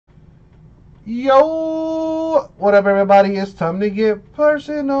Yo, what up, everybody? It's time to get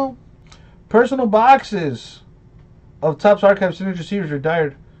personal. Personal boxes of Topps Archive Signature Series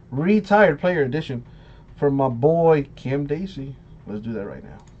retired player edition for my boy Cam Daisy. Let's do that right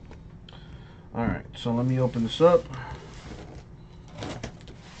now. All right, so let me open this up.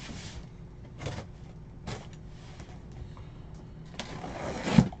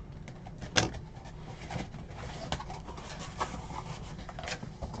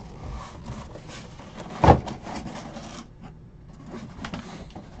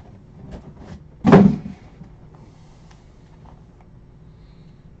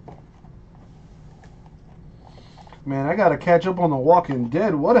 Man, I gotta catch up on The Walking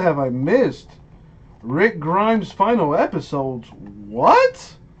Dead. What have I missed? Rick Grimes' final episodes.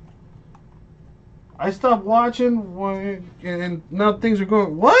 What? I stopped watching and now things are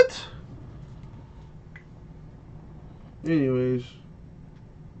going. What? Anyways,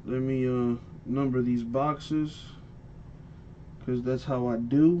 let me number these boxes because that's how I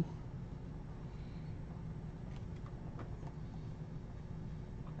do.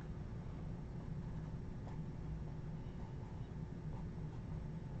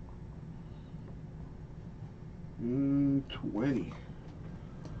 Mm, 20.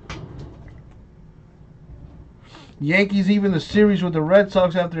 Yankees even the series with the Red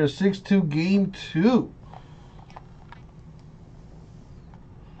Sox after a 6-2 game 2.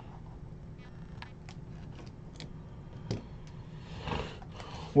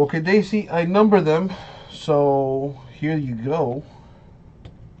 Well, Kadesi, I number them, so here you go.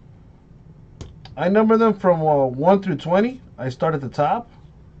 I number them from 1 through 20. I start at the top.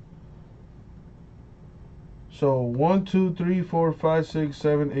 So 1, 2, 3, 4, 5, 6,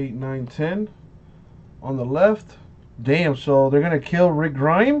 7, 8, 9, 10. On the left. Damn, so they're going to kill Rick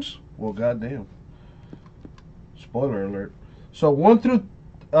Grimes? Well, goddamn. Spoiler alert. So 1 through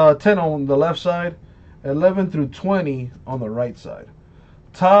 10 on the left side. 11 through 20 on the right side.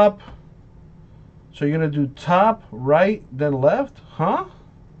 Top. So you're going to do top, right, then left? Huh?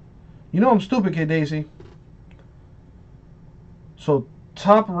 You know I'm stupid, Kid Daisy. So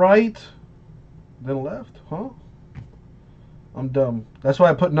top, right, then left? Huh? I'm dumb. That's why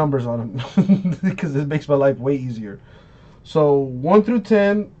I put numbers on them. Because it makes my life way easier. So 1 through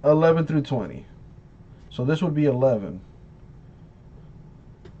 10, 11 through 20. So this would be 11.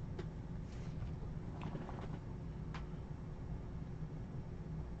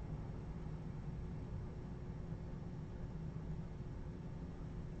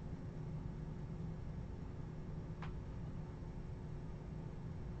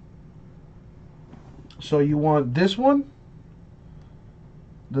 So you want this one?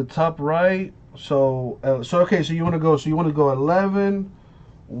 The top right. So okay, so you want to go 11,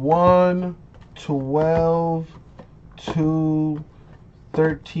 1, 12, 2,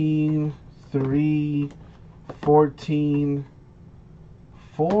 13, 3, 14,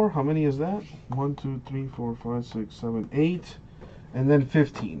 4. How many is that? 1, 2, 3, 4, 5, 6, 7, 8, and then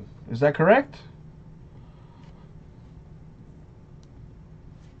 15. Is that correct?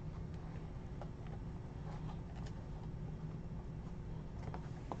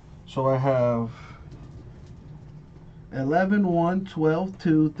 So I have 11, 1, 12,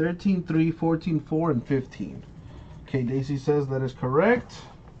 2, 13, 3, 14, 4, and 15. Okay, Daisy says that is correct.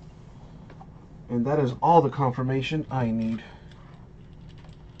 And that is all the confirmation I need.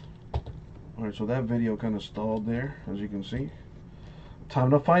 Alright, so that video kind of stalled there, as you can see. Time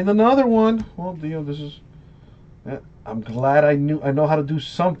to find another one. Well, you know, this is... I'm glad I know how to do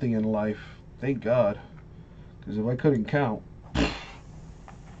something in life. Thank God. Because if I couldn't count...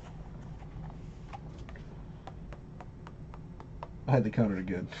 I had to count it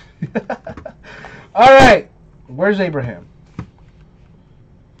again. All right. Where's Abraham?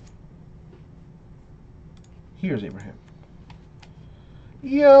 Here's Abraham.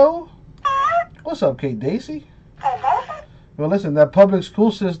 Yo. What's up, Kate Daisy? Well, listen, that public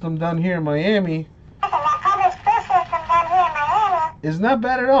school system down here in Miami is not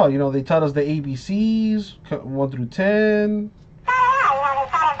bad at all. You know, they taught us the ABCs, 1 through 10.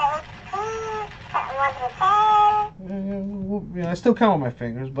 I still count on my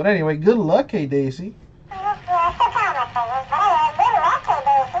fingers, but anyway, good luck, K Daisy.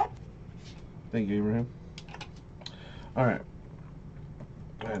 Thank you, Abraham. Alright.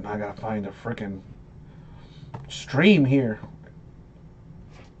 And I gotta find a freaking stream here.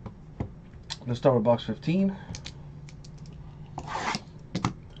 Let's start with box 15.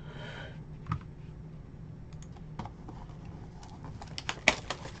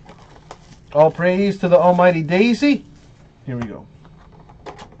 All praise to the almighty Daisy. Here we go.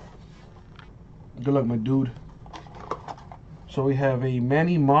 Good luck, my dude. So we have a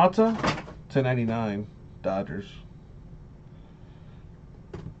Manny Mata 1099 Dodgers.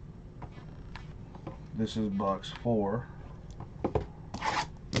 This is box 4.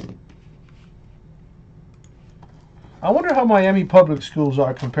 I wonder how Miami public schools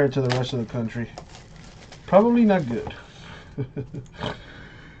are compared to the rest of the country. Probably not good.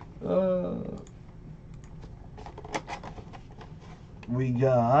 We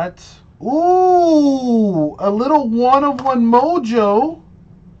got, ooh, a little 1/1 mojo.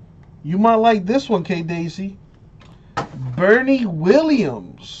 You might like this one, K Daisy. Bernie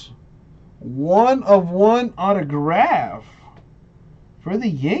Williams, 1/1 autograph for the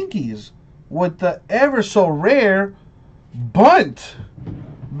Yankees with the ever so rare bunt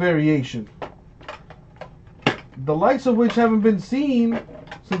variation, the likes of which haven't been seen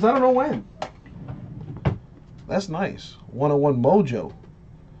since I don't know when. That's nice. 1/1 mojo.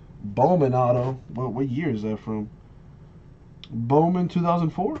 Bowman auto. What year is that from? Bowman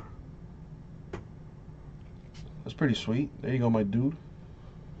 2004. That's pretty sweet. There you go, my dude.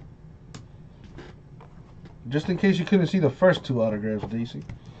 Just in case you couldn't see the first 2 autographs, Daisy.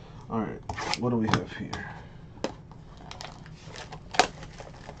 Alright, what do we have here?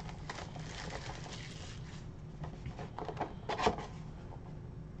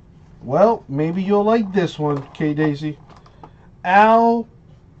 Well, maybe you'll like this one, K Daisy. Al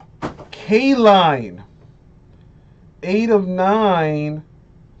Kaline. 8/9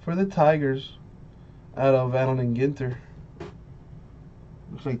 for the Tigers out of Allen and Ginter.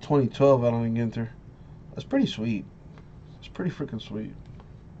 Looks like 2012 Allen and Ginter. That's pretty sweet. It's pretty freaking sweet.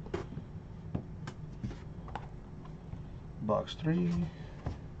 Box 3.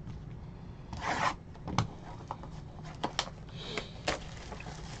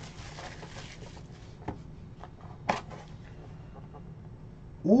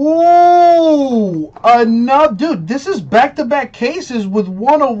 Ooh, enough, dude. This is back-to-back cases with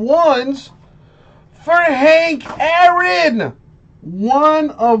 1/1s for Hank Aaron.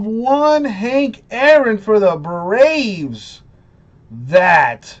 1/1 Hank Aaron for the Braves.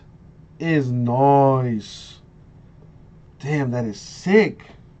 That is nice. Damn, that is sick.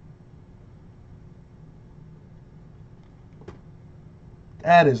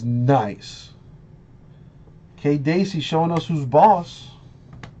 That is nice. K Daisy showing us who's boss.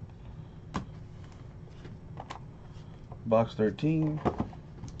 Box 13.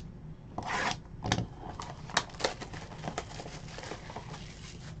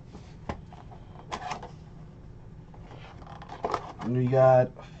 We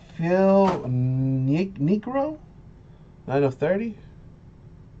got Phil Necro, 9/30.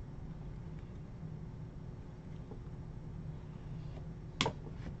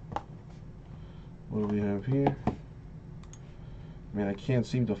 What do we have here? Man, I can't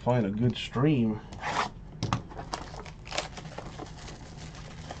seem to find a good stream.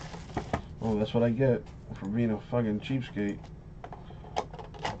 Oh, that's what I get for being a fucking cheapskate.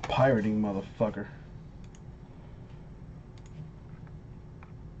 Pirating motherfucker.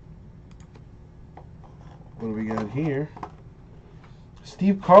 What do we got here?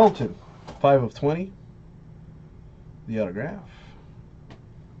 Steve Carlton, 5/20. The autograph.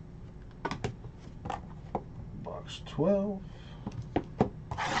 Box 12.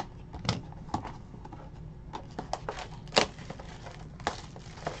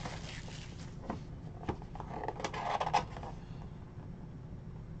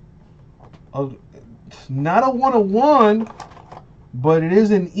 Not a 1/1, but it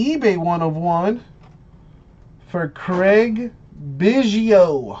is an eBay 1/1 for Craig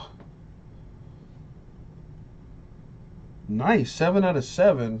Biggio. Nice,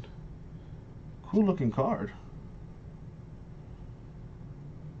 7/7. Cool looking card.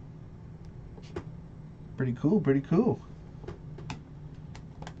 Pretty cool, pretty cool.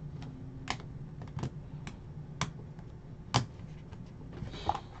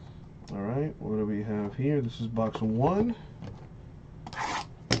 Alright, what do we have here? This is box 1.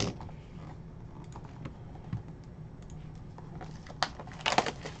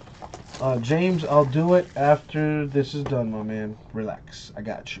 James, I'll do it after this is done, my man. Relax. I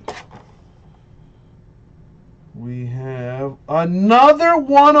got you. We have another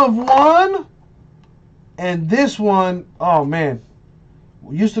 1/1. And this one, oh man.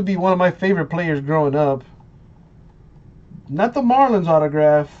 Used to be one of my favorite players growing up. Not the Marlins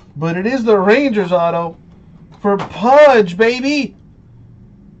autograph, but it is the Rangers auto for Pudge, baby.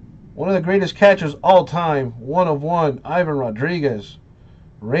 One of the greatest catchers all time. 1/1, Ivan Rodriguez.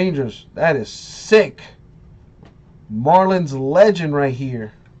 Rangers, that is sick. Marlins legend right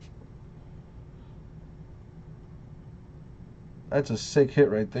here. That's a sick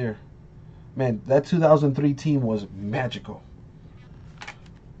hit right there. Man, that 2003 team was magical.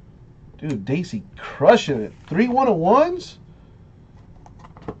 Dude, Daisy crushing it. 3 1-of-1s?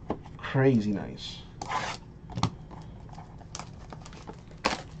 Crazy nice.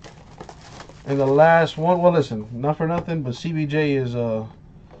 And the last one, well, listen, not for nothing, but CBJ's a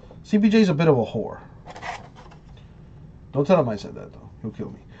bit of a whore. Don't tell him I said that, though. He'll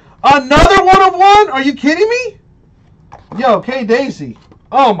kill me. Another 1-of-1? Are you kidding me? Yo, K Daisy.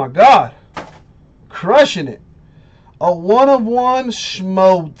 Oh, my God. Crushing it. A 1-of-1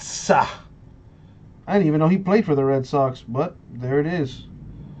 Schmoltz. I didn't even know he played for the Red Sox, but there it is.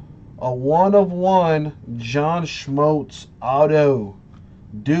 A 1-of-1 John Schmoltz auto.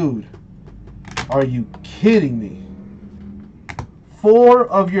 Dude, are you kidding me? 4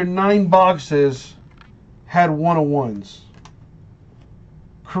 of your 9 boxes had 1-of-1s.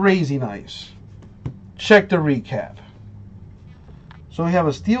 Crazy nice. Check the recap. So we have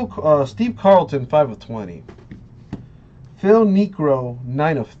a Steve Carlton, 5/20. Phil Niekro,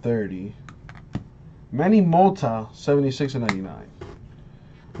 9/30. Manny Mota, 76/99.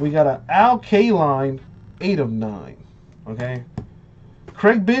 We got an Al Kaline, 8/9. Okay.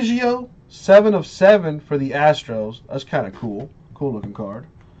 Craig Biggio, 7/7 for the Astros. That's kind of cool. Cool looking card.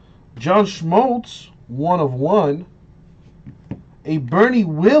 John Schmoltz, 1/1. A Bernie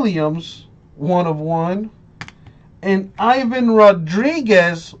Williams, 1/1. An Ivan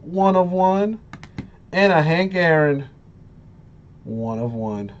Rodriguez, 1/1. And a Hank Aaron,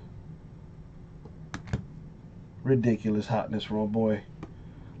 1/1. Ridiculous hotness for my boy.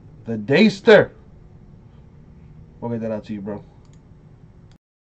 The Dayster. We'll get that out to you, bro.